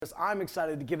Jesus, I'm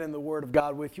excited to get in the Word of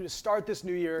God with you, to start this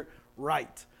new year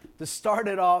right, to start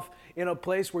it off in a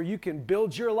place where you can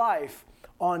build your life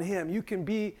on Him. You can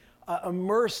be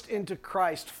immersed into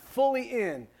Christ, fully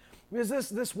in. Because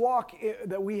this walk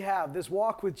that we have, this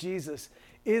walk with Jesus,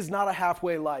 is not a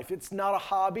halfway life. It's not a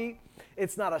hobby.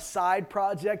 It's not a side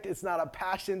project. It's not a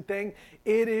passion thing.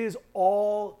 It is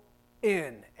all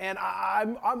in. And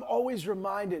I'm always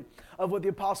reminded of what the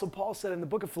Apostle Paul said in the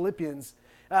book of Philippians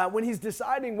when he's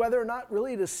deciding whether or not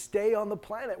really to stay on the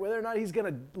planet, whether or not he's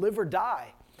going to live or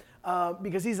die.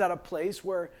 Because he's at a place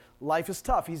where life is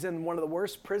tough. He's in one of the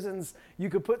worst prisons you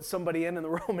could put somebody in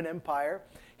the Roman Empire.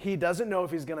 He doesn't know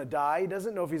if he's going to die. He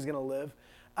doesn't know if he's going to live.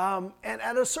 And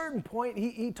at a certain point,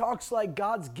 he talks like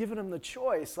God's given him the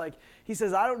choice. Like he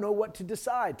says, I don't know what to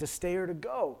decide, to stay or to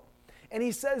go. And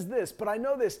he says this, but I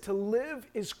know this, to live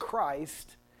is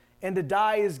Christ and to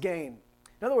die is gain.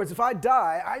 In other words, if I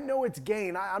die, I know it's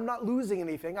gain. I'm not losing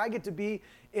anything. I get to be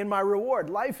in my reward.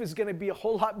 Life is going to be a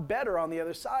whole lot better on the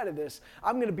other side of this.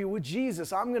 I'm going to be with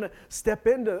Jesus. I'm going to step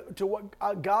into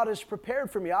what God has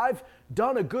prepared for me. I've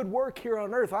done a good work here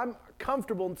on earth. I'm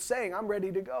comfortable in saying I'm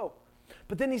ready to go.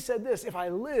 But then he said this, if I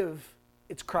live,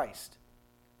 it's Christ.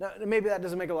 Now, maybe that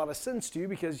doesn't make a lot of sense to you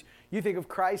because you think of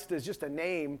Christ as just a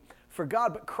name for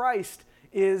God, but Christ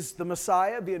is the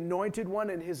Messiah, the anointed one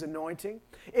and his anointing.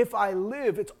 If I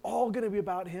live, it's all going to be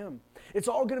about him. It's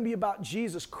all going to be about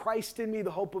Jesus, Christ in me,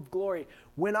 the hope of glory.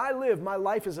 When I live, my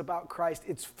life is about Christ.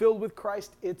 It's filled with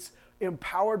Christ. It's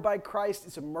empowered by Christ.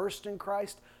 It's immersed in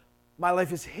Christ. My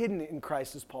life is hidden in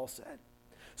Christ, as Paul said.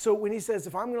 So when he says,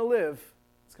 if I'm going to live,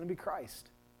 it's going to be Christ.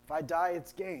 If I die,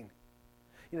 it's gain.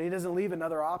 You know, he doesn't leave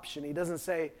another option. He doesn't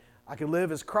say, I could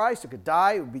live as Christ, I could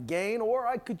die, it would be gain, or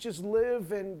I could just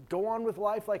live and go on with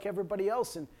life like everybody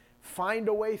else and find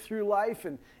a way through life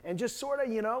and just sort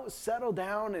of, settle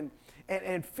down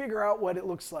and figure out what it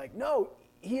looks like. No,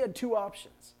 he had two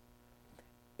options.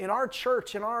 In our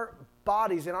church, in our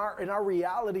bodies, in our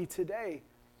reality today,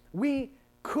 we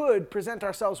could present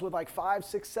ourselves with like 5,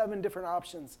 6, 7 different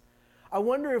options. I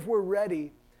wonder if we're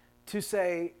ready to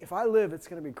say, if I live, it's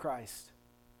going to be Christ.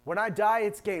 When I die,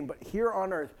 it's gain. But here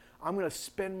on earth, I'm going to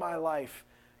spend my life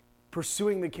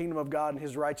pursuing the kingdom of God and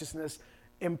his righteousness,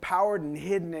 empowered and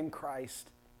hidden in Christ.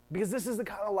 Because this is the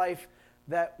kind of life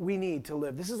that we need to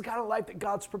live. This is the kind of life that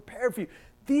God's prepared for you.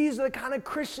 These are the kind of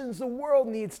Christians the world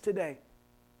needs today.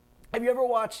 Have you ever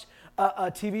watched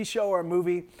a TV show or a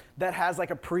movie that has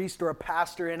like a priest or a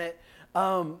pastor in it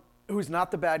who's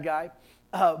not the bad guy,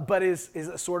 but is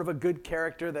a sort of a good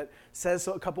character that says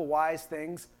a couple wise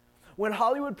things? When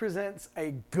Hollywood presents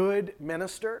a good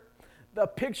minister, the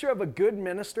picture of a good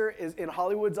minister is, in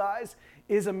Hollywood's eyes,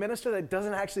 is a minister that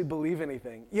doesn't actually believe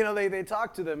anything. You know, they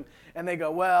talk to them and they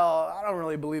go, well, I don't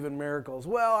really believe in miracles.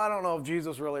 Well, I don't know if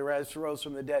Jesus really rose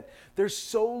from the dead. They're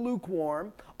so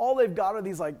lukewarm. All they've got are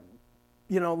these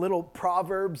little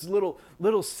proverbs,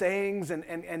 little sayings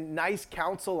and nice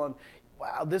counsel on,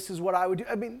 wow, this is what I would do.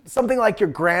 I mean, something like your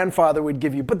grandfather would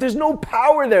give you. But there's no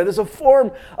power there. There's a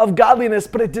form of godliness,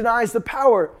 but it denies the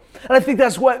power. And I think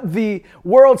that's what the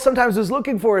world sometimes is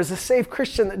looking for, is a safe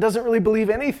Christian that doesn't really believe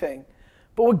anything.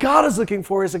 But what God is looking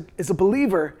for is a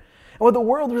believer. And what the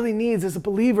world really needs is a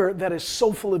believer that is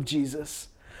so full of Jesus,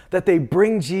 that they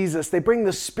bring Jesus, they bring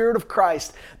the Spirit of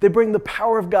Christ, they bring the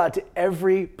power of God to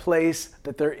every place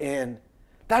that they're in.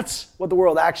 That's what the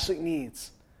world actually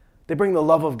needs. They bring the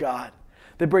love of God.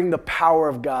 They bring the power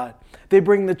of God. They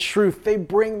bring the truth. They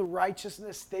bring the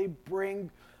righteousness. They bring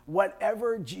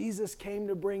whatever Jesus came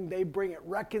to bring. They bring it.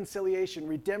 Reconciliation,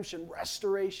 redemption,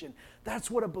 restoration. That's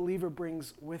what a believer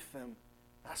brings with them.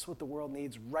 That's what the world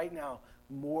needs right now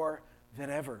more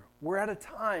than ever. We're at a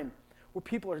time where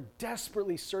people are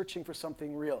desperately searching for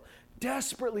something real,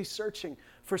 desperately searching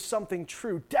for something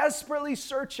true, desperately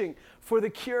searching for the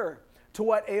cure to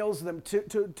what ails them,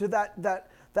 to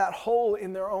that hole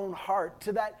in their own heart,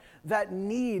 to that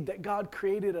need that God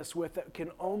created us with that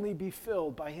can only be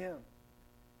filled by him.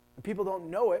 And people don't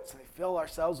know it, so they fill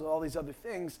ourselves with all these other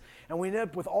things, and we end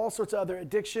up with all sorts of other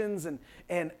addictions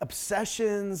and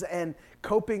obsessions and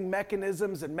coping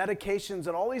mechanisms and medications and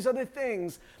all these other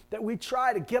things that we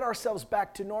try to get ourselves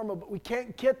back to normal, but we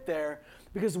can't get there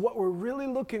because what we're really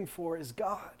looking for is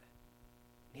God.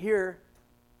 Here,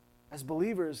 as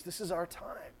believers, this is our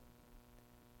time.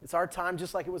 It's our time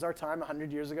just like it was our time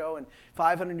 100 years ago and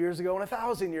 500 years ago and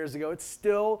 1,000 years ago. It's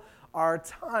still our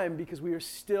time because we are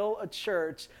still a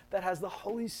church that has the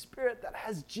Holy Spirit, that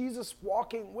has Jesus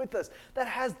walking with us, that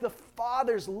has the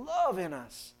Father's love in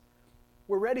us.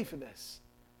 We're ready for this.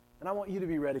 And I want you to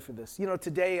be ready for this. You know,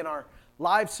 today in our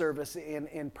live service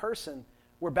in person,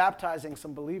 we're baptizing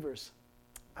some believers.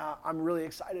 I'm really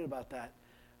excited about that.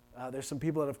 There's some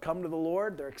people that have come to the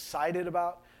Lord. They're excited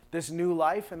about this new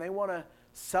life, and they want to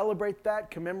celebrate that,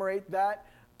 commemorate that,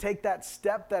 take that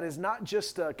step that is not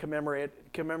just a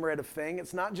commemorative thing.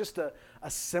 It's not just a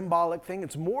symbolic thing.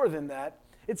 It's more than that.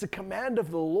 It's a command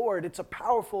of the Lord. It's a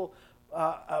powerful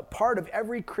part of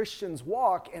every Christian's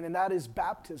walk, and that is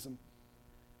baptism.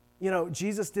 You know,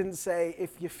 Jesus didn't say,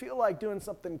 if you feel like doing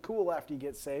something cool after you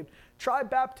get saved, try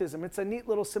baptism. It's a neat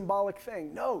little symbolic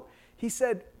thing. No, he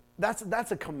said,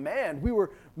 that's a command. We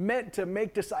were meant to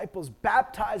make disciples,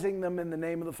 baptizing them in the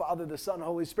name of the Father, the Son, and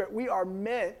Holy Spirit. We are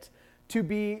meant to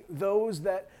be those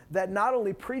that not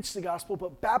only preach the gospel,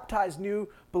 but baptize new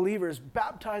believers,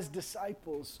 baptize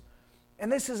disciples.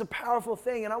 And this is a powerful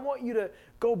thing, and I want you to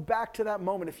go back to that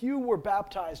moment. If you were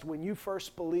baptized when you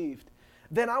first believed,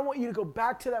 then I want you to go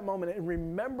back to that moment and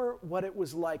remember what it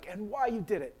was like and why you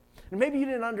did it. And maybe you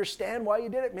didn't understand why you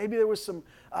did it. Maybe there was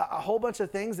a whole bunch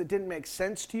of things that didn't make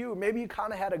sense to you. Or maybe you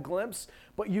kind of had a glimpse,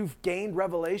 but you've gained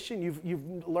revelation.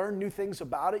 You've learned new things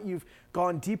about it. You've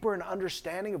gone deeper in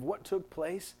understanding of what took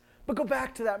place. But go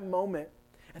back to that moment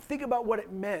and think about what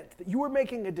it meant, that you were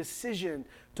making a decision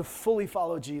to fully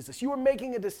follow Jesus. You were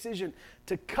making a decision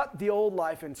to cut the old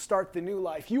life and start the new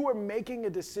life. You were making a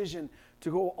decision to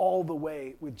go all the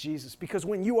way with Jesus. Because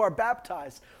when you are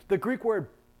baptized, the Greek word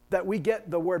that we get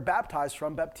the word baptized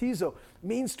from, baptizo,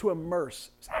 means to immerse.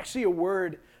 It's actually a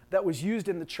word that was used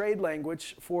in the trade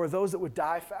language for those that would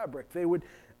dye fabric. They would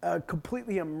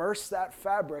completely immerse that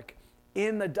fabric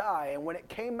in the dye. And when it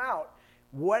came out,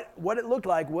 what it looked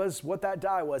like was what that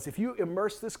dye was. If you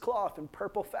immerse this cloth in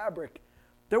purple fabric,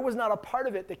 there was not a part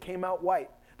of it that came out white.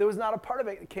 There was not a part of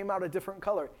it that came out a different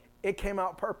color. It came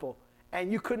out purple.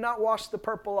 And you could not wash the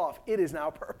purple off. It is now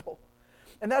purple.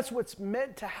 And that's what's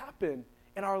meant to happen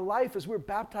in our life as we're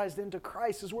baptized into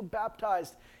Christ, as we're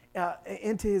baptized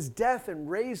into his death and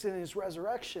raised in his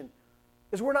resurrection,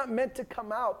 is we're not meant to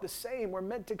come out the same. We're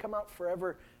meant to come out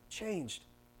forever changed.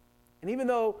 And even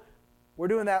though we're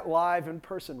doing that live in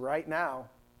person right now,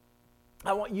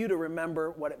 I want you to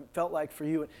remember what it felt like for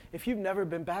you. If you've never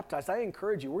been baptized, I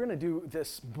encourage you. We're going to do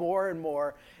this more and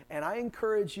more, and I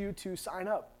encourage you to sign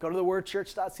up. Go to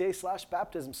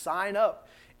thewordchurch.ca/baptism. Sign up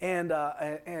and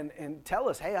tell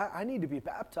us, hey, I need to be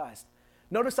baptized.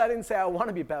 Notice I didn't say I want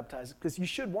to be baptized, because you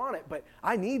should want it, but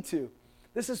I need to.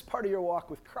 This is part of your walk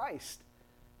with Christ.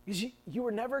 Because you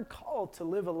were never called to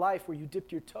live a life where you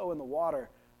dipped your toe in the water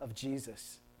of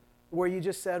Jesus, where you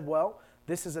just said, well,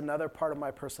 this is another part of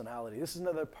my personality. This is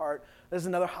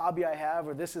another hobby I have,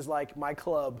 or this is like my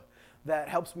club that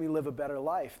helps me live a better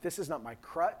life. This is not my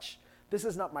crutch. This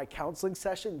is not my counseling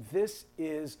session. This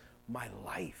is my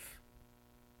life.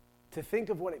 To think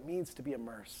of what it means to be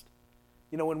immersed.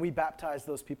 You know, when we baptize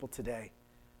those people today,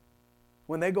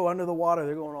 when they go under the water,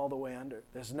 they're going all the way under.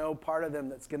 There's no part of them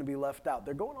that's going to be left out.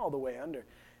 They're going all the way under.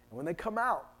 And when they come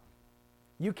out,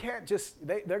 you can't just,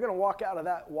 they're going to walk out of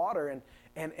that water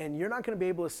and you're not going to be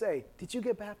able to say, did you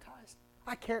get baptized?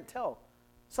 I can't tell.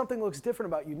 Something looks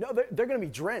different about you. No, they're going to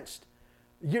be drenched.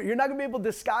 You're not going to be able to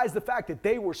disguise the fact that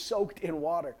they were soaked in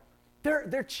water.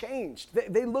 They're changed.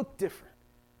 They look different.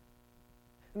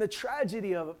 And the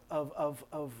tragedy of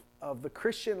the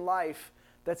Christian life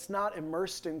that's not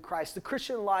immersed in Christ, the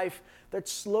Christian life that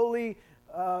slowly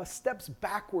steps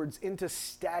backwards into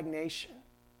stagnation,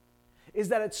 is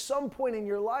that at some point in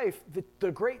your life,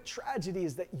 the great tragedy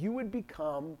is that you would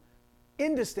become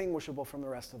indistinguishable from the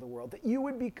rest of the world, that you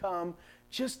would become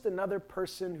just another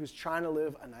person who's trying to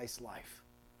live a nice life.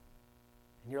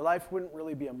 And your life wouldn't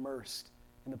really be immersed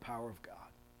in the power of God.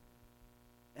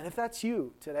 And if that's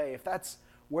you today, if that's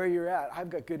where you're at, I've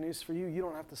got good news for you. You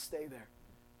don't have to stay there.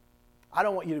 I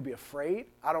don't want you to be afraid.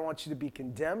 I don't want you to be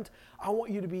condemned. I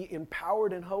want you to be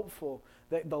empowered and hopeful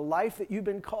that the life that you've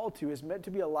been called to is meant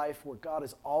to be a life where God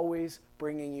is always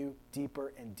bringing you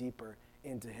deeper and deeper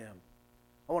into him.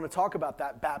 I want to talk about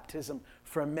that baptism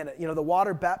for a minute. You know, the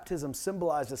water baptism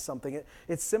symbolizes something.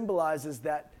 It symbolizes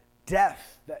that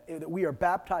death, that we are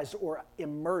baptized or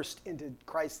immersed into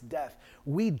Christ's death.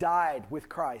 We died with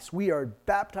Christ. We are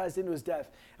baptized into his death.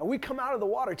 And we come out of the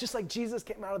water, just like Jesus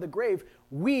came out of the grave,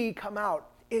 we come out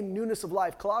in newness of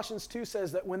life. Colossians 2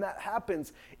 says that when that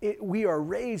happens, we are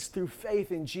raised through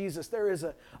faith in Jesus. There is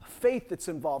a faith that's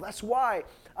involved. That's why,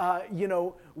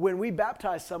 when we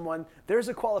baptize someone, there's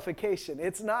a qualification.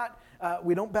 It's not,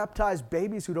 we don't baptize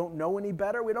babies who don't know any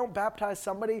better. We don't baptize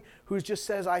somebody who just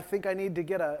says, I think I need to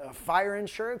get a fire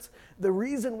insurance. The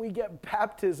reason we get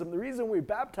baptism, the reason we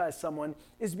baptize someone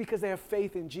is because they have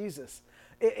faith in Jesus.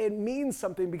 It means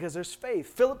something because there's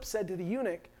faith. Philip said to the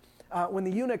eunuch, when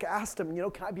the eunuch asked him,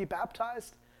 can I be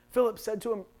baptized? Philip said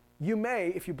to him, you may,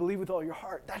 if you believe with all your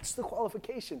heart. That's the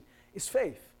qualification, is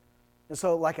faith. And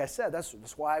so, like I said, that's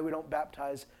why we don't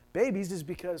baptize babies, is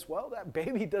because, well, that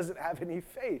baby doesn't have any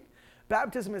faith.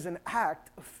 Baptism is an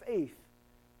act of faith.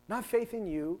 Not faith in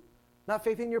you, not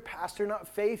faith in your pastor, not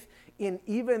faith in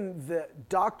even the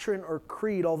doctrine or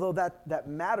creed, although that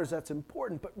matters, that's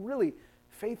important, but really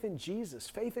faith in Jesus,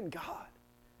 faith in God,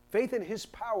 faith in his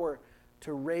power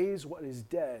to raise what is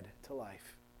dead to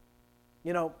life.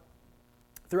 You know,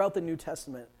 throughout the New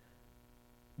Testament,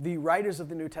 the writers of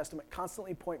the New Testament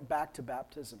constantly point back to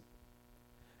baptism.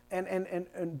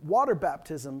 And water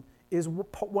baptism is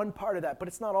one part of that, but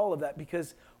it's not all of that,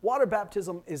 because water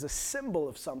baptism is a symbol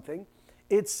of something.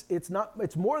 It's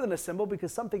more than a symbol,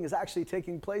 because something is actually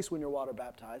taking place when you're water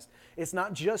baptized. It's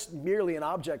not just merely an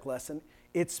object lesson.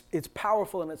 It's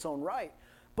powerful in its own right.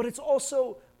 But it's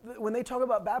also, when they talk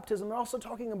about baptism, they're also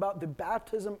talking about the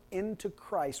baptism into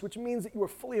Christ, which means that you are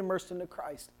fully immersed into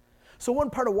Christ. So one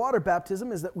part of water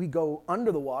baptism is that we go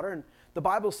under the water, and the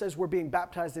Bible says we're being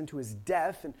baptized into his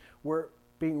death, and we've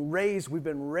been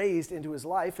raised into his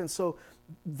life. And so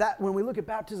that when we look at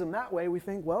baptism that way, we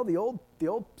think, well, the old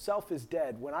self is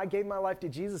dead. When I gave my life to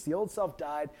Jesus, the old self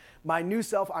died. My new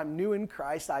self, I'm new in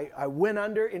Christ. I went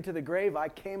under into the grave. I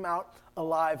came out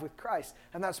alive with Christ.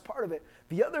 And that's part of it.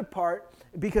 The other part,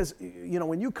 because, you know,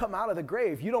 when you come out of the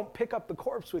grave, you don't pick up the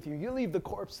corpse with you. You leave the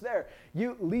corpse there.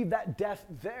 You leave that death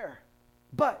there.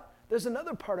 But there's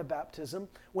another part of baptism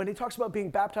when he talks about being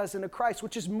baptized into Christ,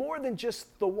 which is more than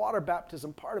just the water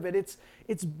baptism part of it.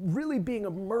 It's really being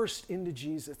immersed into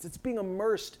Jesus. It's being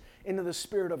immersed into the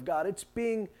Spirit of God. It's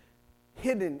being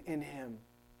hidden in him.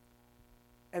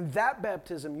 And that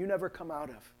baptism you never come out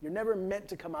of. You're never meant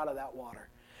to come out of that water.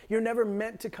 You're never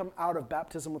meant to come out of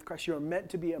baptism with Christ. You're meant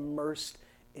to be immersed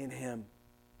in him.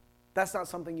 That's not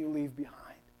something you leave behind.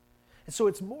 And so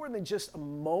it's more than just a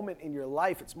moment in your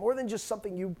life. It's more than just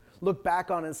something you look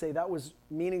back on and say, that was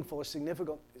meaningful or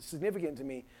significant to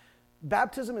me.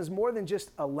 Baptism is more than just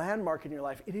a landmark in your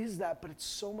life. It is that, but it's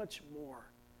so much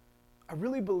more. I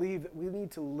really believe that we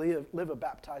need to live a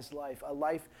baptized life, a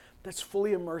life that's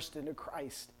fully immersed into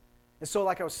Christ. And so,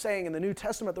 like I was saying, in the New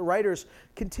Testament, the writers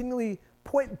continually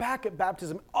point back at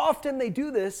baptism. Often they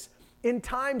do this in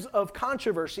times of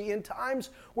controversy, in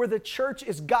times where the church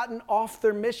is gotten off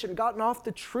their mission, gotten off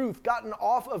the truth, gotten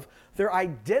off of their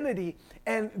identity.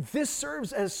 And this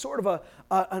serves as sort of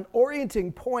an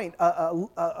orienting point,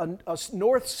 a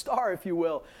North Star, if you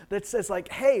will, that says like,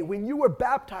 hey, when you were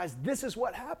baptized, this is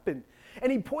what happened.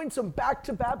 And he points them back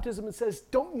to baptism and says,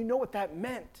 don't you know what that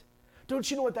meant? Don't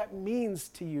you know what that means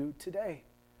to you today?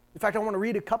 In fact, I want to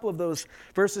read a couple of those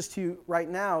verses to you right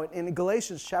now. In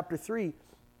Galatians chapter 3,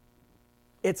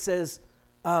 it says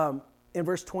in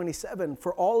verse 27,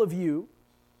 for all of you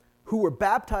who were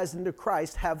baptized into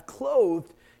Christ have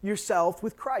clothed yourself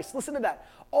with Christ. Listen to that.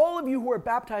 All of you who are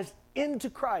baptized into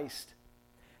Christ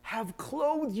have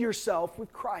clothed yourself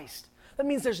with Christ. That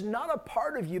means there's not a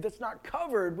part of you that's not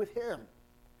covered with him.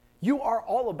 You are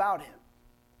all about him.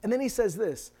 And then he says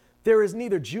this, there is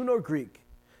neither Jew nor Greek.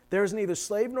 There is neither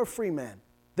slave nor free man.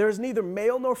 There is neither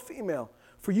male nor female.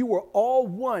 For you are all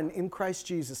one in Christ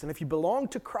Jesus. And if you belong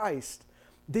to Christ,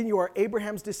 then you are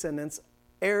Abraham's descendants,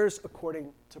 heirs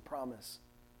according to promise.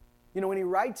 You know, when he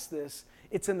writes this,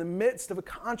 it's in the midst of a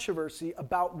controversy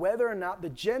about whether or not the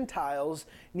Gentiles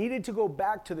needed to go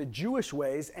back to the Jewish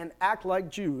ways and act like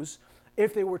Jews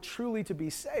if they were truly to be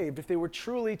saved, if they were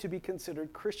truly to be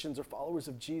considered Christians or followers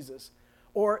of Jesus,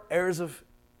 or heirs of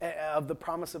the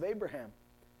promise of Abraham.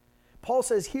 Paul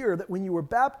says here that when you were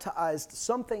baptized,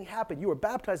 something happened. You were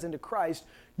baptized into Christ.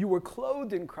 You were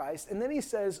clothed in Christ. And then he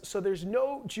says, so there's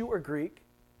no Jew or Greek.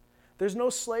 There's no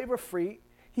slave or free.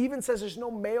 He even says there's no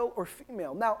male or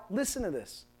female. Now, listen to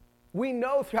this. We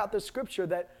know throughout the scripture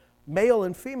that male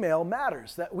and female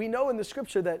matters. That we know in the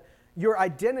scripture that your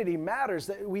identity matters.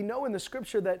 That we know in the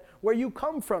scripture that where you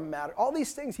come from matters. All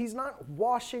these things, he's not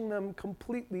washing them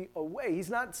completely away. He's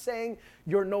not saying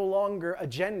you're no longer a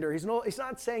gender. He's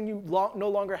not saying you no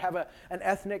longer have an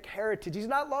ethnic heritage. He's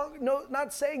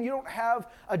not saying you don't have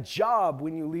a job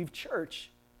when you leave church.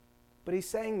 But he's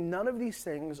saying none of these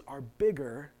things are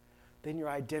bigger than your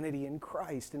identity in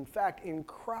Christ. In fact, in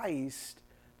Christ,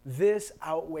 this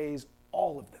outweighs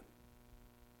all of them.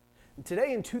 And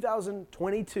today in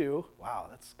 2022, wow,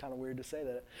 that's kind of weird to say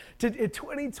that. In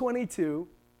 2022,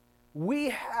 we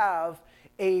have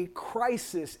a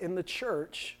crisis in the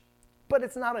church, but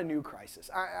it's not a new crisis.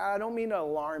 I don't mean to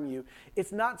alarm you.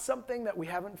 It's not something that we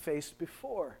haven't faced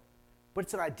before, but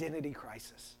it's an identity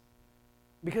crisis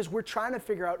because we're trying to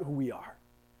figure out who we are.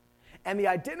 And the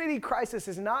identity crisis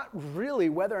is not really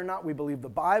whether or not we believe the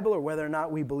Bible or whether or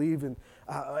not we believe in,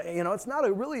 it's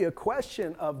not really a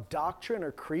question of doctrine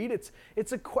or creed.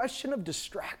 It's a question of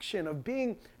distraction, of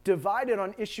being divided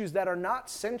on issues that are not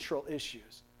central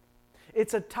issues.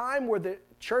 It's a time where the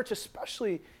church,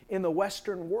 especially in the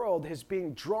Western world, is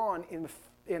being drawn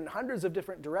in hundreds of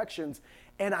different directions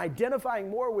and identifying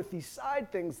more with these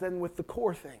side things than with the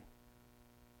core thing.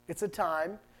 It's a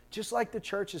time, just like the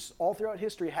churches all throughout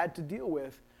history had to deal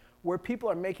with, where people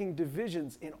are making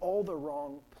divisions in all the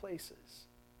wrong places.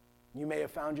 You may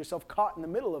have found yourself caught in the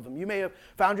middle of them. You may have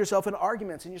found yourself in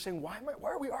arguments and you're saying, why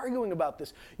are we arguing about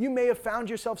this? You may have found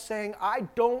yourself saying, I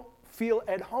don't feel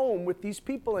at home with these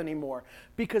people anymore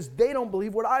because they don't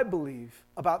believe what I believe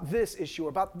about this issue or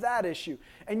about that issue.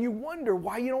 And you wonder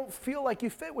why you don't feel like you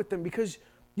fit with them, because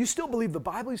you still believe the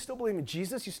Bible, you still believe in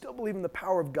Jesus, you still believe in the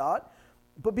power of God,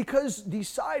 but because these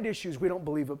side issues we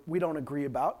don't agree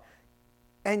about,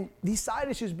 and these side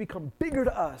issues become bigger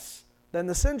to us than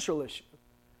the central issue,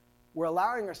 we're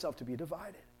allowing ourselves to be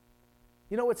divided.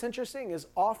 You know what's interesting is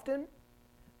often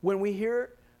when we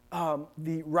hear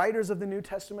the writers of the New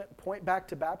Testament point back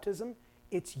to baptism,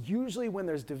 it's usually when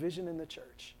there's division in the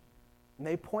church. And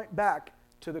they point back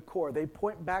to the core. They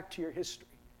point back to your history.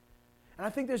 And I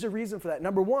think there's a reason for that.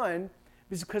 Number one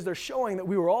is because they're showing that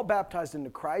we were all baptized into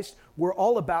Christ. We're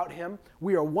all about him.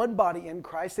 We are one body in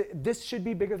Christ. This should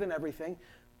be bigger than everything.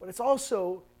 But it's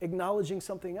also acknowledging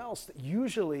something else, that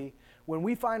usually when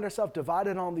we find ourselves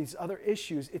divided on these other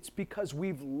issues, it's because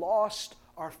we've lost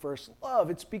our first love.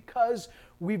 It's because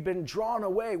we've been drawn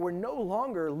away. We're no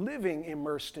longer living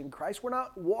immersed in Christ. We're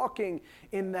not walking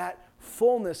in that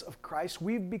fullness of Christ.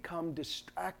 We've become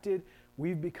distracted.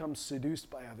 We've become seduced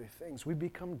by other things. We've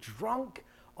become drunk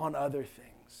on other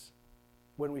things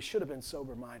when we should have been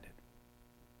sober-minded.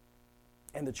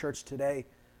 And the church today,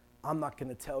 I'm not going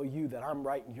to tell you that I'm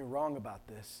right and you're wrong about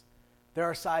this. There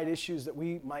are side issues that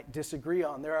we might disagree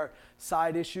on. There are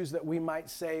side issues that we might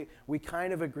say we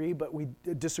kind of agree, but we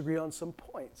disagree on some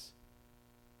points.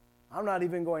 I'm not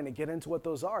even going to get into what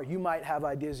those are. You might have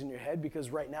ideas in your head because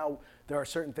right now there are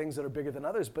certain things that are bigger than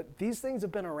others, but these things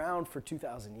have been around for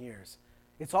 2,000 years.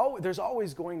 There's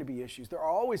always going to be issues. There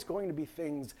are always going to be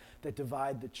things that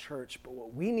divide the church, but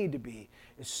what we need to be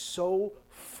is so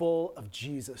full of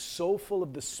Jesus, so full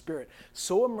of the Spirit,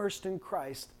 so immersed in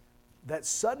Christ that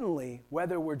suddenly,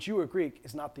 whether we're Jew or Greek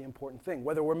is not the important thing.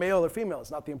 Whether we're male or female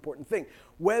is not the important thing.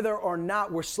 Whether or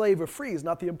not we're slave or free is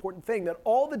not the important thing. That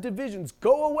all the divisions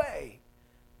go away,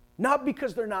 not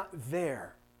because they're not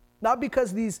there, not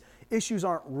because these issues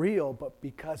aren't real, but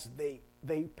because they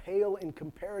pale in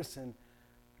comparison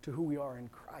to who we are in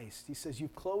Christ. He says,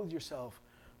 you've clothed yourself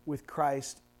with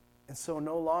Christ, and so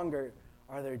no longer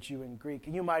are there Jew and Greek.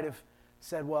 And you might have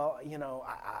said, well,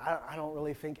 I don't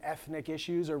really think ethnic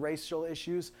issues or racial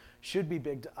issues should be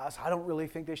big to us. I don't really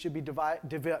think they should be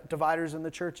dividers in the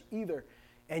church either.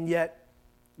 And yet,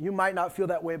 you might not feel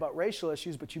that way about racial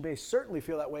issues, but you may certainly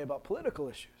feel that way about political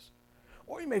issues.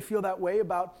 Or you may feel that way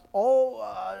about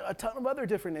a ton of other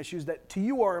different issues that to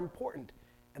you are important,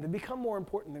 and they become more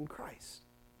important than Christ.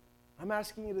 I'm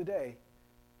asking you today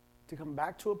to come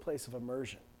back to a place of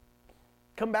immersion.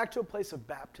 Come back to a place of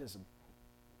baptism.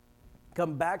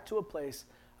 Come back to a place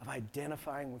of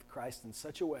identifying with Christ in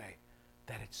such a way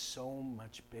that it's so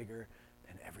much bigger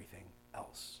than everything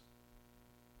else.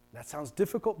 That sounds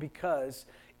difficult because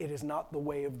it is not the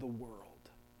way of the world.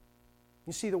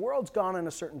 You see, the world's gone in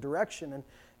a certain direction,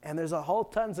 and there's a whole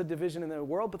tons of division in the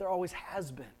world, but there always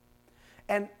has been.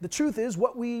 And the truth is,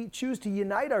 what we choose to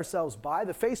unite ourselves by,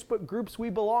 the Facebook groups we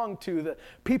belong to, the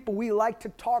people we like to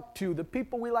talk to, the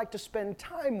people we like to spend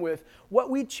time with, what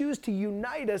we choose to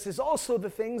unite us is also the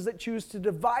things that choose to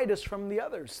divide us from the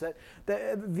others.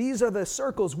 These are the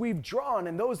circles we've drawn,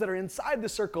 and those that are inside the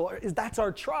circle, that's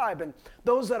our tribe. And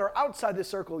those that are outside the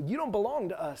circle, you don't belong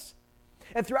to us.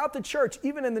 And throughout the church,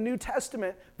 even in the New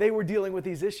Testament, they were dealing with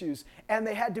these issues, and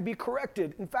they had to be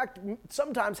corrected. In fact,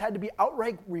 sometimes had to be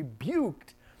outright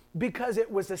rebuked because it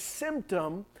was a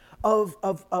symptom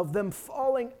of them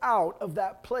falling out of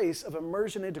that place of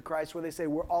immersion into Christ where they say,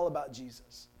 we're all about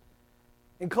Jesus.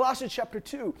 In Colossians chapter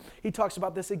 2, he talks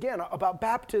about this again, about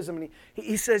baptism. And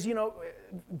he says,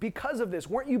 because of this,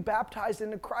 weren't you baptized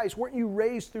into Christ? Weren't you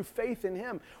raised through faith in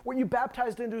him? Weren't you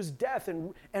baptized into his death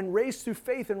and raised through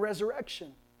faith and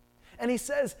resurrection? And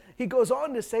he goes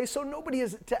on to say, so nobody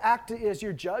is to act as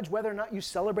your judge, whether or not you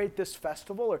celebrate this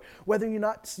festival or whether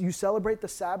you celebrate the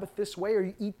Sabbath this way or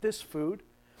you eat this food.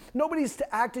 Nobody's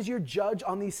to act as your judge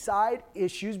on these side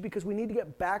issues because we need to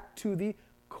get back to the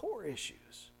core issues.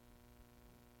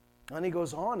 And he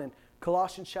goes on in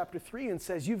Colossians chapter 3 and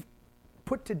says, you've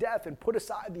put to death and put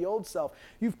aside the old self.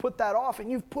 You've put that off and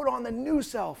you've put on the new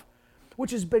self,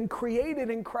 which has been created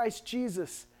in Christ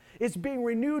Jesus. It's being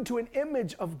renewed to an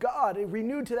image of God,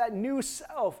 renewed to that new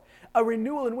self, a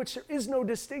renewal in which there is no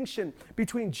distinction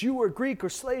between Jew or Greek or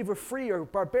slave or free or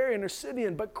barbarian or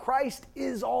Scythian, but Christ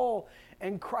is all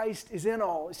and Christ is in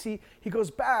all. See, he goes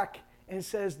back and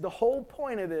says the whole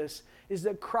point of this is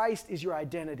that Christ is your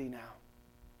identity now.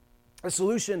 The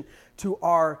solution to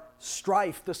our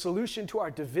strife, the solution to our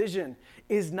division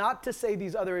is not to say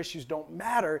these other issues don't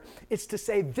matter. It's to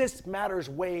say this matters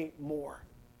way more.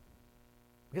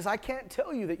 Because I can't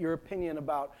tell you that your opinion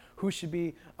about who should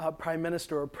be prime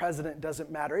minister or president doesn't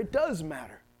matter. It does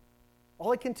matter.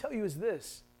 All I can tell you is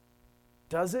this.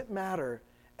 Does it matter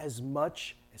as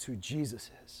much as who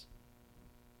Jesus is?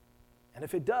 And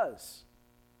if it does,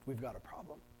 we've got a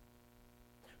problem.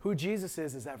 Who Jesus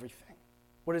is everything.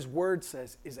 What his word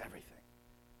says is everything.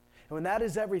 And when that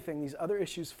is everything, these other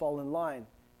issues fall in line.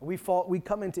 We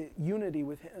come into unity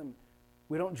with him.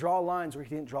 We don't draw lines where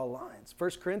he didn't draw lines.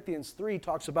 1 Corinthians 3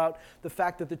 talks about the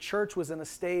fact that the church was in a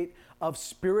state of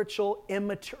spiritual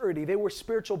immaturity. They were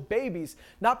spiritual babies,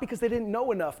 not because they didn't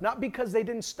know enough, not because they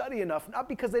didn't study enough, not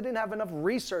because they didn't have enough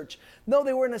research. No,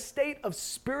 they were in a state of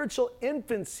spiritual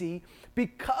infancy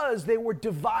because they were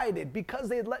divided, because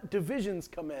they had let divisions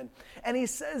come in. And he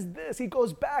says this, he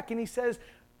goes back and he says,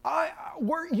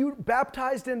 were you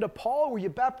baptized into Paul? Were you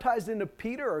baptized into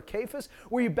Peter or Cephas?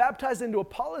 Were you baptized into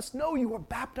Apollos? No, you were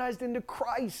baptized into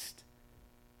Christ.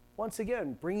 Once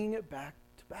again, bringing it back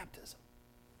to baptism.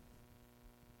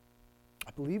 I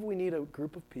believe we need a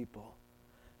group of people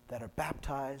that are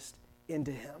baptized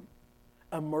into him,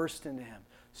 immersed into him,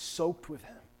 soaked with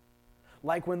him.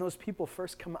 Like when those people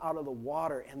first come out of the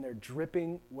water and they're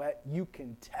dripping wet, you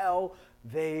can tell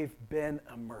they've been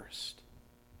immersed.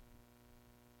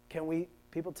 Can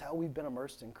people tell we've been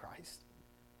immersed in Christ?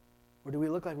 Or do we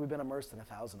look like we've been immersed in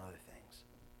 1,000 other things?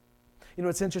 You know,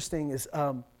 what's interesting is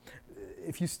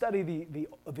if you study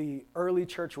the early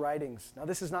church writings, now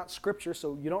this is not scripture,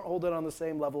 so you don't hold it on the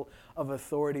same level of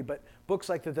authority, but books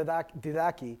like the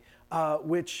Didache,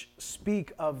 which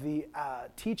speak of the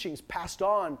teachings passed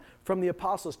on from the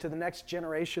apostles to the next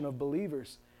generation of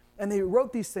believers. And they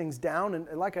wrote these things down, and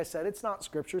like I said, it's not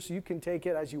scripture, so you can take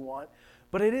it as you want.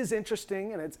 But it is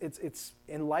interesting and it's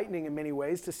enlightening in many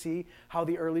ways to see how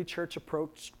the early church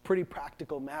approached pretty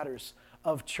practical matters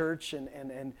of church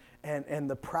and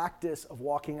the practice of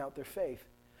walking out their faith.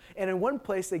 And in one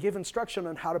place, they give instruction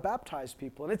on how to baptize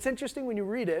people. And it's interesting when you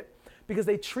read it because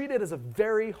they treat it as a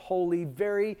very holy,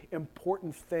 very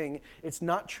important thing. It's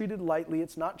not treated lightly.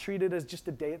 It's not treated as just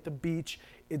a day at the beach.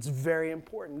 It's very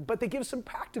important. But they give some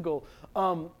practical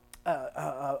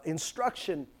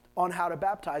instruction on how to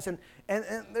baptize. And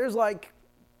there's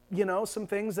some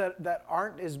things that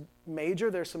aren't as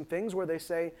major. There's some things where they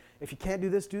say, if you can't do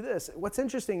this, do this. What's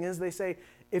interesting is they say,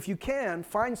 if you can,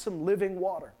 find some living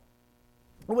water.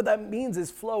 And what that means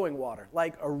is flowing water,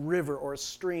 like a river or a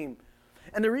stream.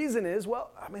 And the reason is,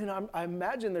 I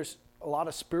imagine there's a lot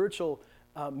of spiritual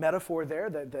metaphor there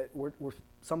that where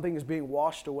something is being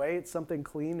washed away. It's something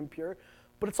clean and pure.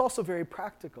 But it's also very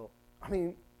practical. I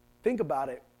mean, think about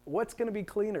it. What's going to be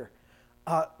cleaner?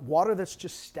 Water that's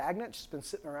just stagnant, just been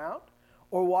sitting around,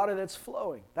 or water that's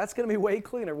flowing? That's going to be way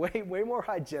cleaner, way more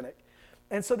hygienic.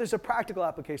 And so there's a practical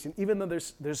application, even though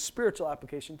there's spiritual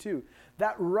application too.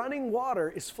 That running water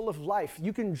is full of life.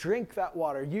 You can drink that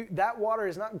water. That water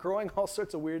is not growing all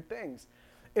sorts of weird things.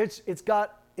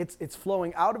 It's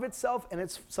flowing out of itself, and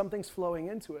something's flowing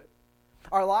into it.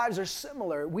 Our lives are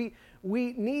similar. We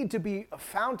need to be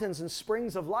fountains and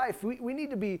springs of life. We need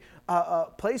to be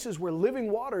places where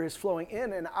living water is flowing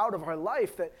in and out of our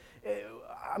life.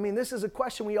 This is a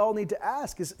question we all need to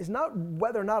ask. Is not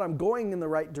whether or not I'm going in the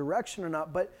right direction or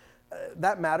not, but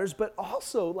that matters. But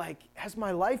also, has my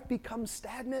life become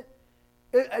stagnant?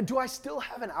 Do I still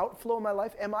have an outflow in my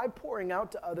life? Am I pouring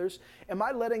out to others? Am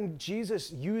I letting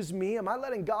Jesus use me? Am I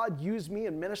letting God use me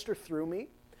and minister through me?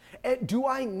 And do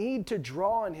I need to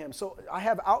draw on him? So I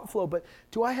have outflow, but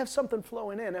do I have something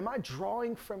flowing in? Am I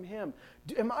drawing from him?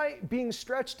 Am I being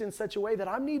stretched in such a way that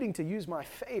I'm needing to use my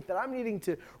faith, that I'm needing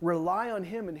to rely on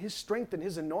him and his strength and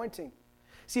his anointing?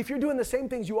 See, if you're doing the same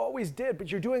things you always did,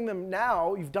 but you're doing them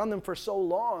now, you've done them for so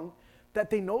long, that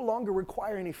they no longer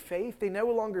require any faith, they no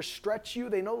longer stretch you,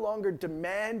 they no longer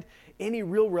demand any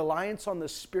real reliance on the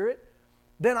Spirit,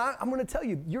 then I'm going to tell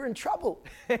you, you're in trouble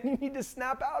and you need to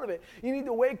snap out of it. You need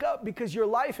to wake up because your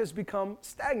life has become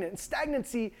stagnant. And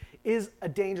stagnancy is a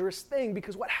dangerous thing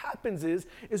because what happens is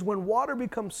when water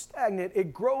becomes stagnant,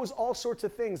 it grows all sorts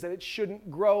of things that it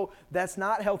shouldn't grow. That's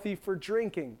not healthy for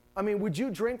drinking. I mean, would you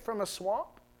drink from a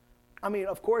swamp? I mean,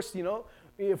 of course,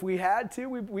 if we had to,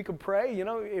 we could pray,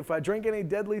 if I drink any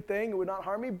deadly thing, it would not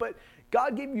harm me. But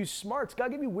God gave you smarts.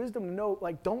 God gave you wisdom to know,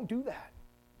 like, don't do that.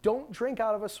 Don't drink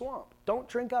out of a swamp. Don't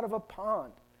drink out of a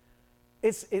pond.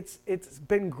 It's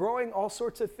been growing all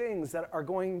sorts of things that are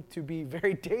going to be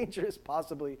very dangerous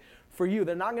possibly for you.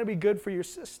 They're not going to be good for your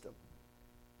system.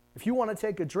 If you want to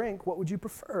take a drink, what would you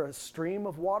prefer? A stream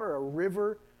of water, a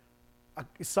river,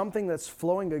 something that's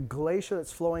flowing, a glacier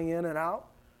that's flowing in and out?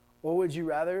 Or would you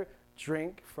rather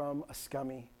drink from a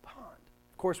scummy pond?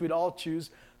 Of course, we'd all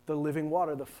choose the living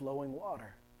water, the flowing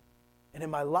water. And in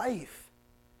my life,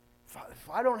 if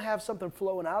I don't have something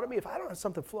flowing out of me, if I don't have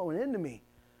something flowing into me,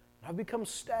 I've become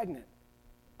stagnant.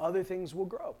 Other things will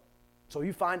grow. So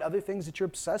you find other things that you're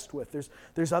obsessed with.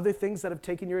 There's other things that have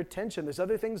taken your attention. There's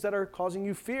other things that are causing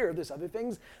you fear. There's other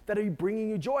things that are bringing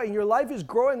you joy. And your life is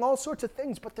growing all sorts of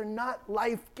things, but they're not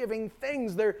life-giving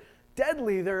things. They're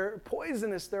deadly. They're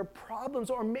poisonous. They're problems.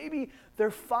 Or maybe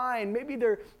they're fine. Maybe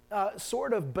they're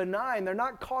sort of benign. They're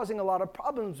not causing a lot of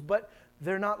problems, but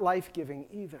they're not life-giving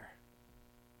either.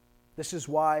 This is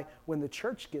why when the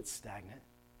church gets stagnant,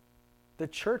 the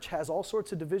church has all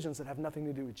sorts of divisions that have nothing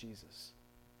to do with Jesus.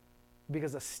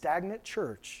 Because a stagnant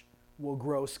church will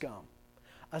grow scum.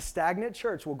 A stagnant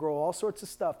church will grow all sorts of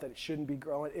stuff that it shouldn't be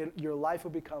growing. Your life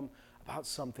will become about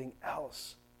something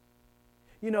else.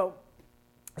 The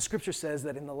scripture says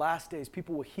that in the last days,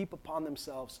 people will heap upon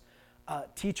themselves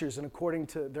teachers and according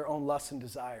to their own lusts and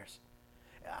desires.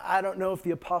 I don't know if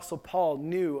the Apostle Paul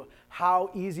knew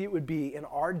how easy it would be in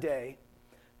our day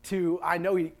I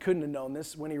know he couldn't have known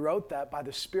this when he wrote that by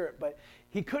the Spirit, but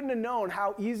he couldn't have known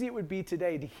how easy it would be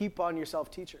today to heap on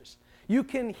yourself teachers. You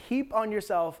can heap on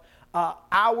yourself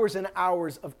hours and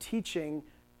hours of teaching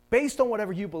based on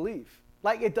whatever you believe.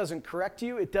 Like, it doesn't correct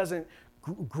you, it doesn't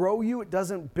grow you, it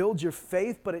doesn't build your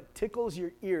faith, but it tickles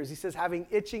your ears. He says, having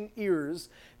itching ears,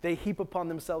 they heap upon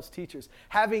themselves teachers.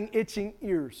 Having itching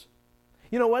ears.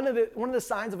 One of the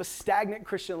signs of a stagnant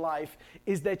Christian life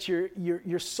is that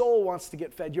your soul wants to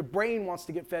get fed, your brain wants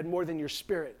to get fed more than your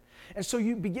spirit. And so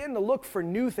you begin to look for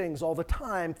new things all the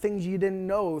time, things you didn't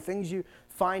know, things you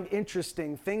find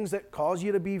interesting, things that cause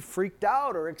you to be freaked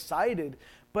out or excited,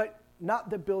 but not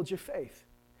that build your faith.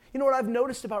 What I've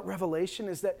noticed about Revelation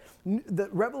is that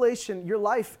Revelation, your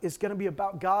life is going to be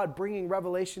about God bringing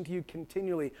revelation to you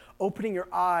continually, opening your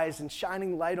eyes and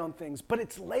shining light on things, but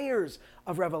it's layers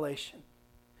of revelation.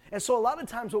 And so a lot of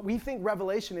times what we think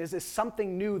revelation is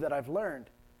something new that I've learned.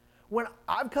 When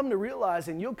I've come to realize,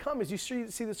 and you'll come as you see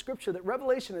the scripture, that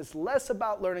revelation is less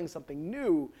about learning something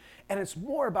new, and it's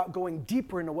more about going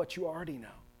deeper into what you already know.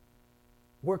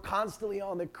 We're constantly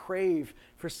on the crave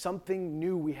for something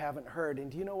new we haven't heard.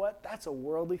 And do you know what? That's a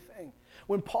worldly thing.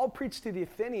 When Paul preached to the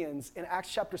Athenians in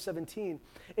Acts chapter 17,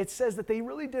 it says that they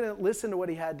really didn't listen to what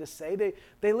he had to say.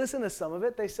 They listened to some of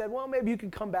it. They said, well, maybe you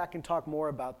could come back and talk more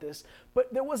about this.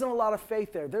 But there wasn't a lot of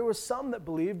faith there. There were some that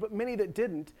believed, but many that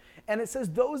didn't. And it says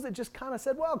those that just kind of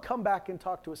said, well, come back and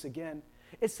talk to us again.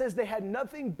 It says they had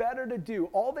nothing better to do.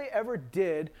 All they ever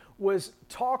did was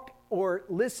talk or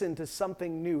listen to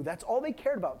something new. That's all they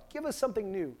cared about. Give us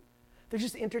something new. They're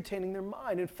just entertaining their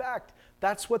mind. In fact,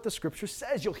 that's what the scripture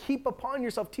says. You'll heap upon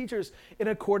yourself teachers in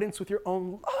accordance with your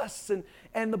own lusts.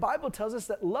 And the Bible tells us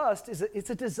that lust it's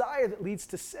a desire that leads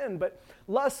to sin. But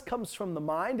lust comes from the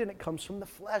mind and it comes from the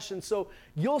flesh. And so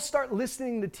you'll start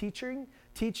listening to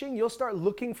teaching, you'll start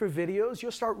looking for videos,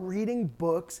 you'll start reading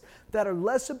books that are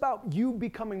less about you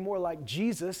becoming more like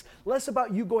Jesus, less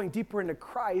about you going deeper into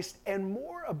Christ, and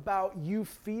more about you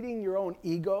feeding your own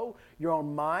ego, your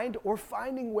own mind, or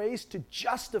finding ways to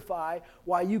justify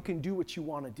why you can do what you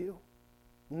want to do.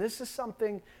 And this is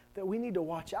something that we need to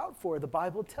watch out for. The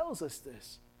Bible tells us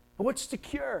this. But what's the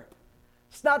cure?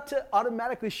 It's not to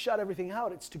automatically shut everything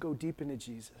out, it's to go deep into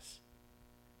Jesus.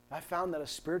 I found that a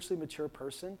spiritually mature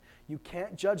person, you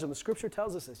can't judge them. The scripture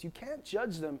tells us this. You can't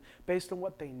judge them based on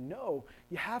what they know.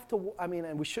 You have to,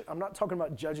 I'm not talking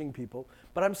about judging people,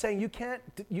 but I'm saying you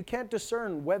can't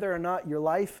discern whether or not your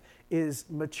life is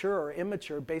mature or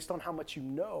immature based on how much you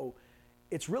know.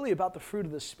 It's really about the fruit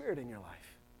of the Spirit in your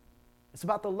life. It's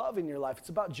about the love in your life. It's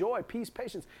about joy, peace,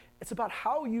 patience. It's about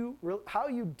how you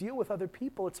deal with other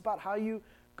people. It's about how you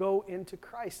go into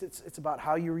Christ. It's about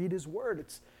how you read His Word.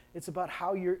 It's about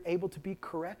how you're able to be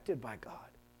corrected by God.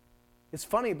 It's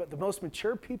funny, but the most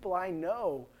mature people I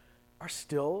know are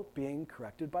still being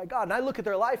corrected by God. And I look at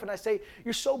their life and I say,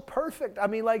 you're so perfect. I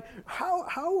mean, like, how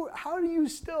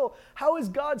is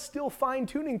God still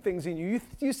fine-tuning things in you?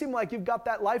 You seem like you've got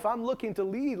that life I'm looking to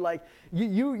lead. Like,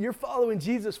 you're following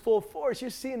Jesus full force.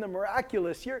 You're seeing the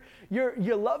miraculous. You're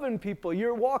loving people.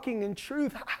 You're walking in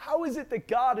truth. How is it that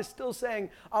God is still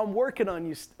saying, I'm working on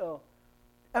you still?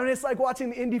 I mean, it's like watching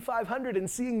the Indy 500 and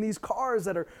seeing these cars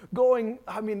that are going,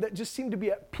 I mean, that just seem to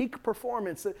be at peak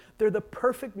performance. They're the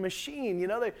perfect machine, you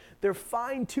know? They're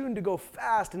fine-tuned to go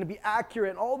fast and to be accurate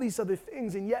and all these other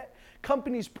things, and yet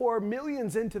companies pour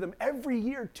millions into them every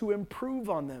year to improve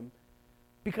on them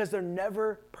because they're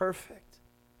never perfect.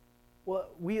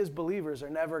 Well, we as believers are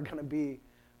never going to be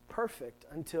perfect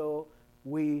until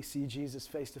we see Jesus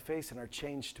face to face and are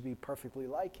changed to be perfectly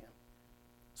like him.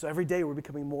 So every day we're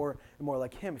becoming more and more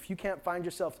like him. If you can't find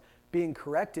yourself being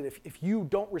corrected, if you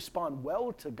don't respond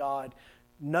well to God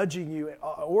nudging you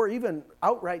or even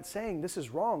outright saying this is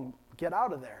wrong, get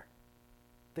out of there,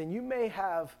 then you may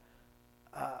have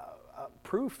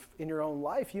proof in your own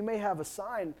life. You may have a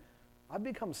sign, I've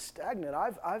become stagnant.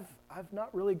 I've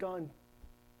not really gone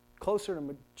closer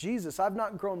to Jesus. I've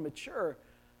not grown mature.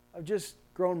 I've just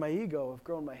grown my ego. I've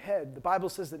grown my head. The Bible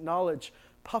says that knowledge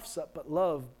puffs up, but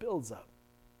love builds up.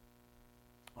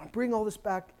 I bring all this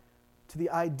back to the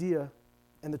idea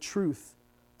and the truth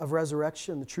of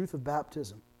resurrection, the truth of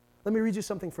baptism. Let me read you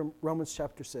something from Romans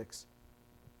chapter 6.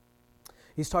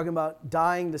 He's talking about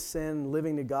dying to sin,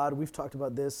 living to God. We've talked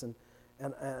about this, and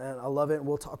I love it, and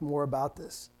we'll talk more about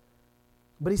this.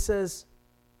 But he says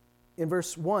in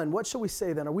verse 1, what shall we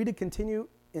say then? Are we to continue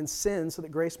in sin so that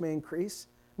grace may increase?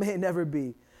 May it never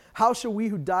be. How shall we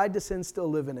who died to sin still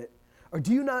live in it? Or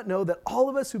do you not know that all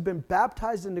of us who've been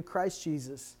baptized into Christ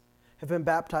Jesus have been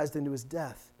baptized into his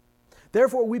death?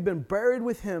 Therefore, we've been buried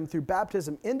with him through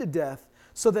baptism into death,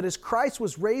 so that as Christ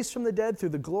was raised from the dead through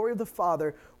the glory of the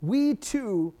Father, we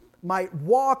too might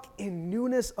walk in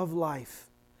newness of life.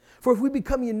 For if we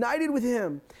become united with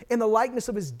him in the likeness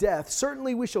of his death,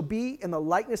 certainly we shall be in the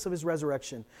likeness of his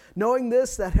resurrection. Knowing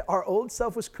this, that our old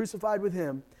self was crucified with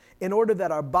him, in order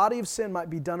that our body of sin might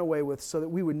be done away with, so that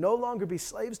we would no longer be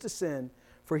slaves to sin,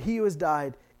 for he who has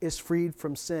died is freed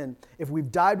from sin. If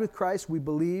we've died with Christ, we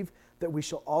believe that we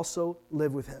shall also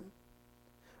live with him.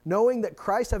 Knowing that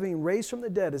Christ, having been raised from the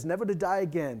dead, is never to die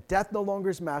again, death no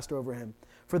longer is master over him.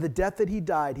 For the death that he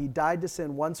died to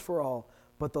sin once for all,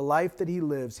 but the life that he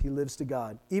lives to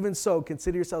God. Even so,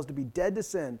 consider yourselves to be dead to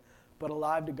sin, but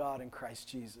alive to God in Christ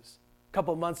Jesus. A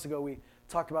couple of months ago, we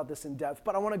talked about this in depth,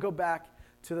 but I want to go back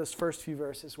to those first few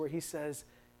verses where he says,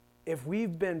 if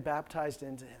we've been baptized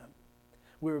into him,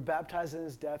 we were baptized in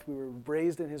his death, we were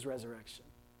raised in his resurrection.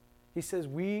 He says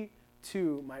we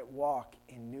too might walk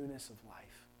in newness of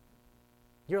life.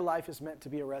 Your life is meant to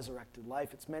be a resurrected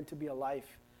life. It's meant to be a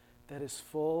life that is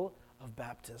full of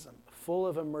baptism, full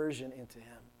of immersion into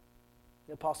him.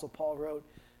 The Apostle Paul wrote,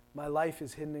 my life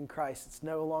is hidden in Christ. It's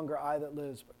no longer I that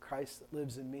lives, but Christ that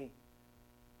lives in me.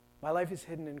 My life is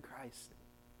hidden in Christ.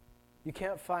 You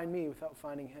can't find me without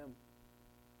finding him.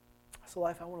 That's the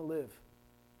life I want to live.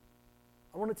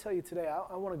 I want to tell you today,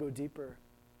 I want to go deeper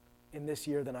in this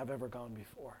year than I've ever gone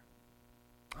before.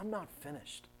 I'm not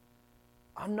finished.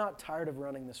 I'm not tired of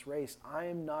running this race. I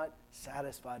am not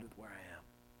satisfied with where I am.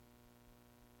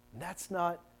 And that's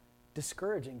not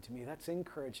discouraging to me. That's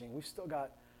encouraging. We've still got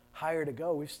higher to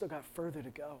go. We've still got further to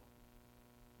go.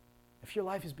 If your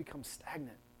life has become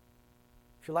stagnant,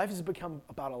 if your life has become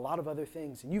about a lot of other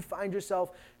things, and you find yourself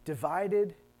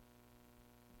divided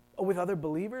with other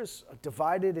believers,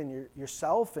 divided in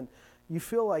yourself, and you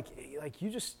feel like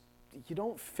you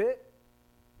don't fit,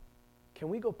 can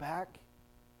we go back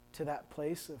to that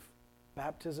place of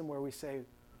baptism where we say,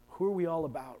 who are we all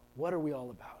about? What are we all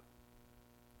about?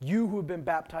 You who have been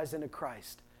baptized into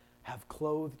Christ have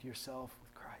clothed yourself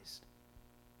with Christ.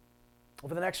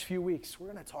 Over the next few weeks,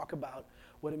 we're going to talk about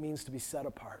what it means to be set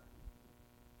apart.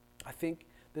 I think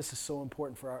this is so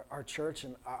important for our church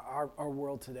and our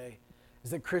world today, is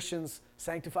that Christians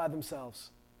sanctify themselves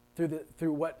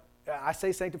through what, I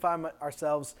say sanctify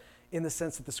ourselves in the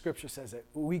sense that the scripture says it.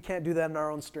 We can't do that in our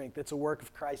own strength. It's a work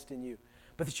of Christ in you.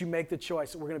 But that you make the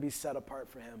choice that we're going to be set apart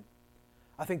for him.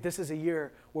 I think this is a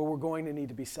year where we're going to need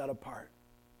to be set apart.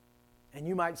 And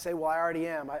you might say, well, I already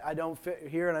am. I don't fit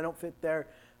here and I don't fit there.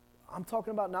 I'm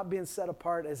talking about not being set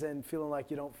apart as in feeling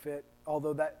like you don't fit,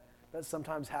 although that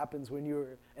sometimes happens when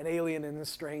you're an alien and a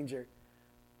stranger.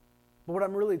 But what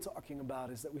I'm really talking about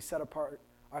is that we set apart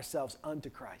ourselves unto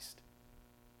Christ.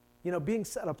 You know, being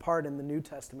set apart in the New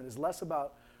Testament is less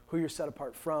about who you're set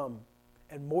apart from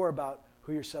and more about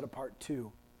who you're set apart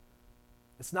to.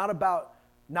 It's not about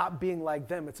not being like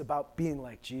them. It's about being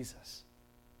like Jesus.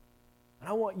 And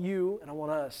I want you and I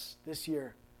want us this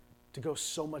year to go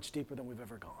so much deeper than we've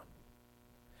ever gone.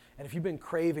 And if you've been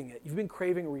craving it, you've been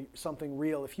craving something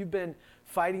real, if you've been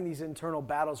fighting these internal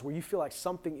battles where you feel like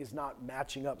something is not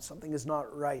matching up, something is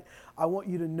not right, I want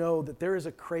you to know that there is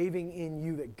a craving in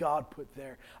you that God put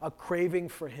there, a craving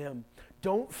for Him.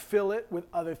 Don't fill it with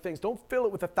other things. Don't fill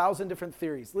it with 1,000 different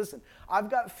theories. Listen,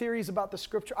 I've got theories about the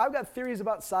Scripture. I've got theories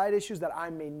about side issues that I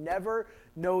may never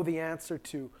know the answer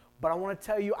to. But I want to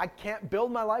tell you, I can't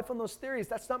build my life on those theories.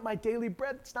 That's not my daily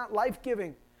bread. It's not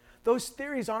life-giving. Those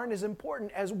theories aren't as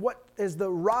important as what is the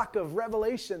rock of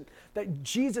revelation that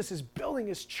Jesus is building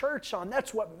His church on.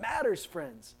 That's what matters,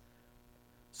 friends.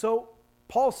 So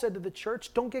Paul said to the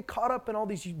church, don't get caught up in all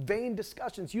these vain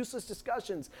discussions, useless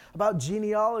discussions about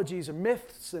genealogies or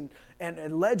myths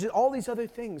and legends, all these other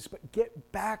things, but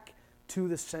get back to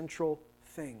the central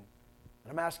thing.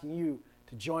 And I'm asking you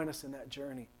to join us in that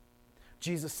journey.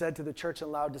 Jesus said to the church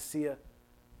in Laodicea,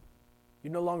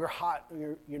 you're no longer hot,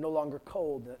 you're no longer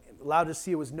cold.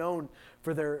 Laodicea was known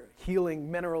for their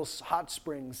healing minerals, hot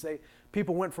springs.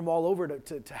 People went from all over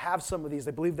to have some of these.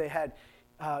 They believed they had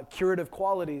curative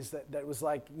qualities that was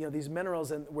like, these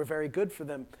minerals and were very good for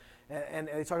them. And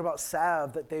they talk about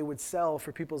salve that they would sell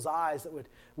for people's eyes that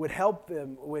would help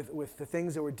them with the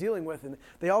things they were dealing with. And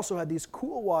they also had these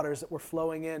cool waters that were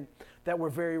flowing in that were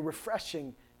very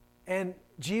refreshing. And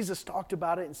Jesus talked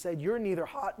about it and said, you're neither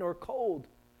hot nor cold,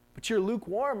 but you're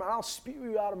lukewarm, and I'll spew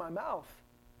you out of my mouth.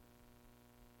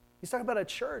 He's talking about a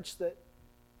church that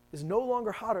is no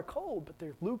longer hot or cold, but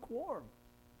they're lukewarm.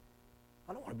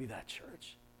 I don't want to be that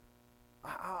church.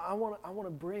 I want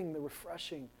to bring the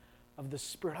refreshing of the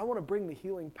Spirit. I want to bring the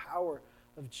healing power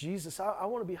of Jesus. I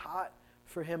want to be hot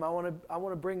for Him. I want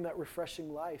to bring that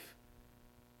refreshing life.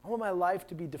 I want my life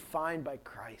to be defined by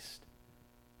Christ.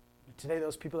 Today,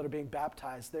 those people that are being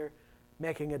baptized, they're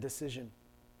making a decision.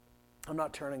 I'm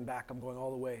not turning back. I'm going all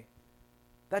the way.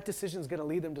 That decision is going to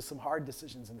lead them to some hard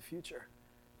decisions in the future,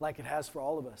 like it has for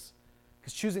all of us.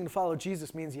 Because choosing to follow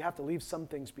Jesus means you have to leave some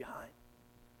things behind.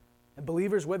 And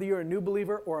believers, whether you're a new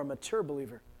believer or a mature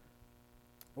believer,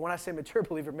 and when I say mature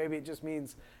believer, maybe it just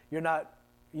means you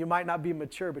might not be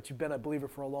mature, but you've been a believer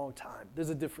for a long time. There's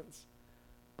a difference.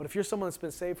 But if you're someone that's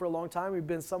been saved for a long time, you've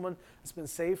been someone that's been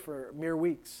saved for mere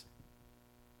weeks,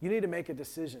 you need to make a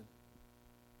decision.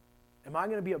 Am I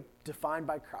going to be defined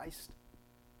by Christ?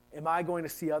 Am I going to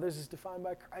see others as defined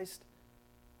by Christ?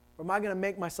 Or am I going to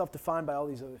make myself defined by all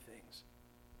these other things?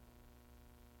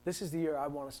 This is the year I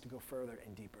want us to go further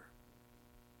and deeper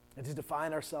and to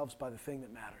define ourselves by the thing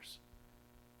that matters.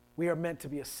 We are meant to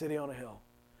be a city on a hill.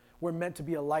 We're meant to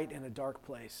be a light in a dark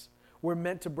place. We're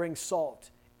meant to bring salt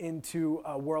into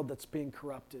a world that's being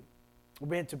corrupted. We're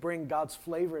meant to bring God's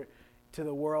flavor to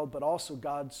the world, but also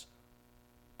God's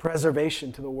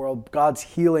preservation to the world, God's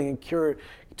healing and cure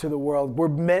to the world. We're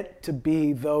meant to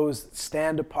be those that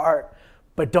stand apart,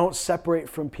 but don't separate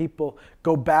from people.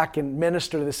 Go back and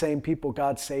minister to the same people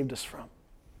God saved us from.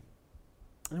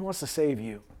 And He wants to save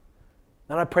you.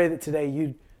 And I pray that today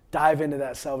you'd dive into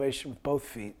that salvation with both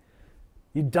feet.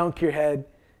 You'd dunk your head.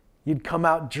 You'd come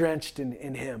out drenched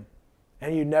in Him.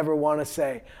 And you never want to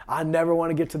say, I never want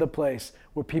to get to the place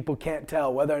where people can't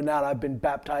tell whether or not I've been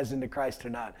baptized into Christ or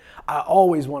not. I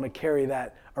always want to carry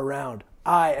that around.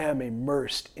 I am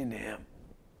immersed in Him.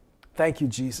 Thank you,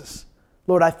 Jesus.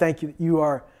 Lord, I thank you that you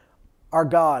are our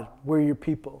God. We're your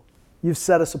people. You've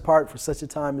set us apart for such a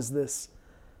time as this.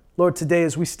 Lord, today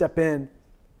as we step in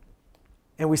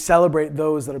and we celebrate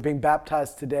those that are being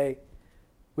baptized today,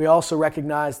 we also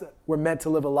recognize that we're meant to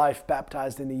live a life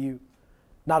baptized into you.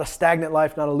 Not a stagnant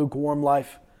life, not a lukewarm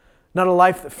life, not a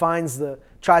life that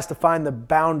tries to find the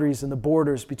boundaries and the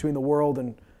borders between the world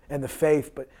and the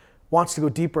faith, but wants to go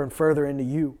deeper and further into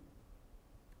you.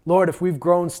 Lord, if we've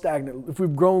grown stagnant, if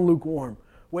we've grown lukewarm,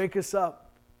 wake us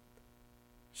up.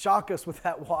 Shock us with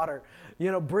that water.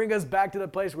 Bring us back to the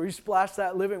place where you splash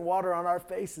that living water on our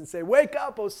face and say, wake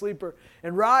up, O sleeper,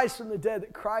 and rise from the dead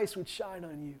that Christ would shine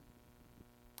on you.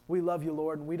 We love you,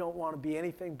 Lord, and we don't want to be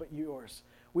anything but yours.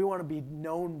 We want to be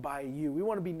known by you. We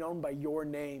want to be known by your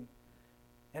name.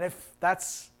 And if that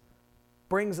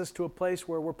brings us to a place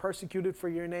where we're persecuted for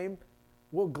your name,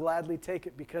 we'll gladly take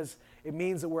it because it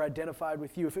means that we're identified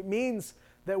with you. If it means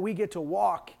that we get to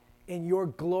walk in your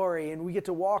glory and we get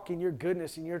to walk in your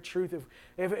goodness and your truth,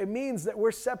 if it means that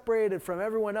we're separated from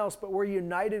everyone else but we're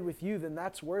united with you, then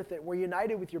that's worth it. We're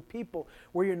united with your people.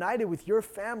 We're united with your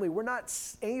family. We're not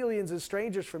aliens and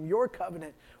strangers from your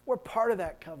covenant. We're part of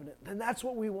that covenant. Then that's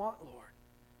what we want, Lord.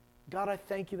 God, I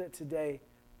thank you that today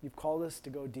you've called us to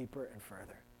go deeper and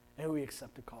further. And we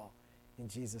accept the call in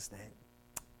Jesus' name.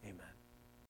 Amen.